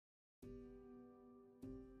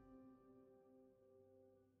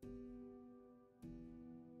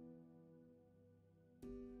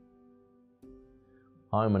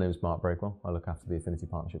Hi, my name is Mark Breakwell. I look after the Affinity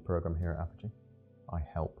Partnership Programme here at Apogee. I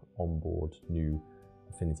help onboard new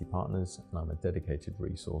affinity partners, and I'm a dedicated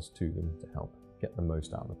resource to them to help get the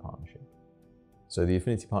most out of the partnership. So the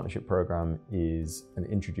Affinity Partnership Programme is an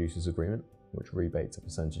introducer's agreement, which rebates a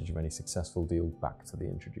percentage of any successful deal back to the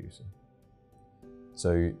introducer.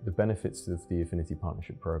 So the benefits of the Affinity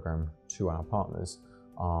Partnership Programme to our partners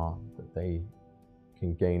are that they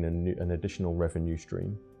can gain an additional revenue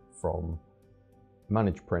stream from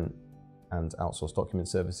managed print and outsourced document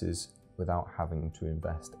services without having to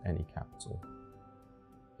invest any capital.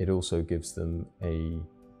 It also gives them a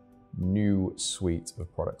new suite of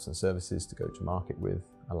products and services to go to market with,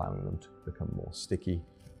 allowing them to become more sticky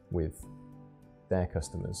with their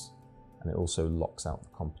customers, and it also locks out the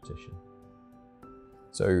competition.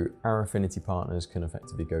 So our affinity partners can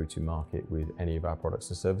effectively go to market with any of our products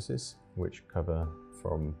and services, which cover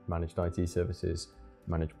from managed IT services,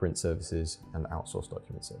 managed print services, and outsourced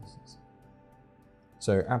document services.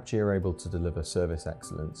 So Apogee are able to deliver service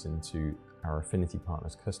excellence into our affinity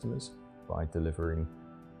partners' customers by delivering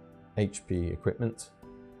HP equipment,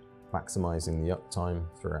 maximizing the uptime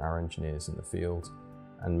through our engineers in the field,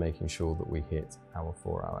 and making sure that we hit our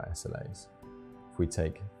 4-hour SLAs. If we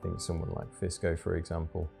take someone like FISco, for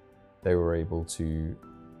example, they were able to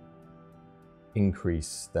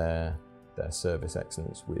increase their service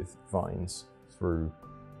excellence with Vines through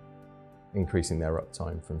increasing their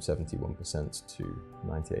uptime from 71% to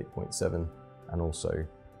 98.7%, and also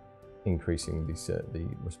increasing the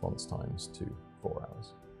response times to 4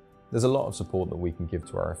 hours. There's a lot of support that we can give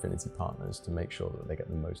to our affinity partners to make sure that they get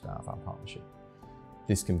the most out of our partnership.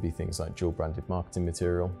 This can be things like dual branded marketing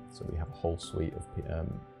material. So we have a whole suite of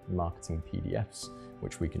marketing PDFs,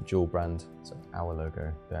 which we can dual brand. So our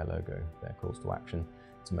logo, their calls to action,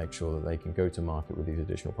 to make sure that they can go to market with these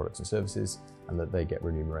additional products and services, and that they get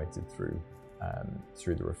remunerated through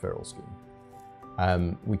the referral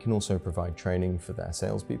scheme. We can also provide training for their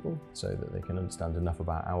salespeople so that they can understand enough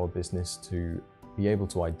about our business to be able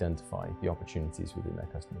to identify the opportunities within their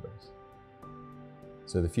customer base.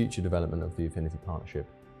 So the future development of the Affinity Partnership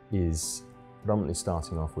is predominantly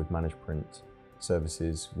starting off with managed print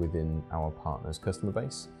services within our partners' customer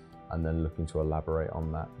base, and then looking to elaborate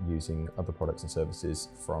on that using other products and services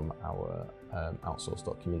from our outsourced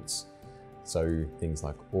documents. So things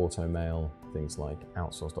like automail, things like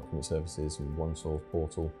outsourced document services and OneSource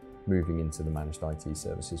portal, moving into the managed IT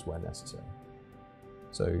services where necessary.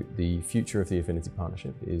 So the future of the Affinity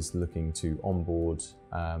Partnership is looking to onboard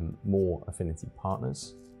more affinity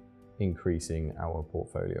partners, increasing our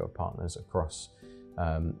portfolio of partners across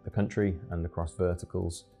the country and across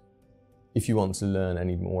verticals. If you want to learn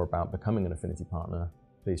any more about becoming an affinity partner,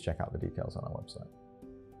 please check out the details on our website.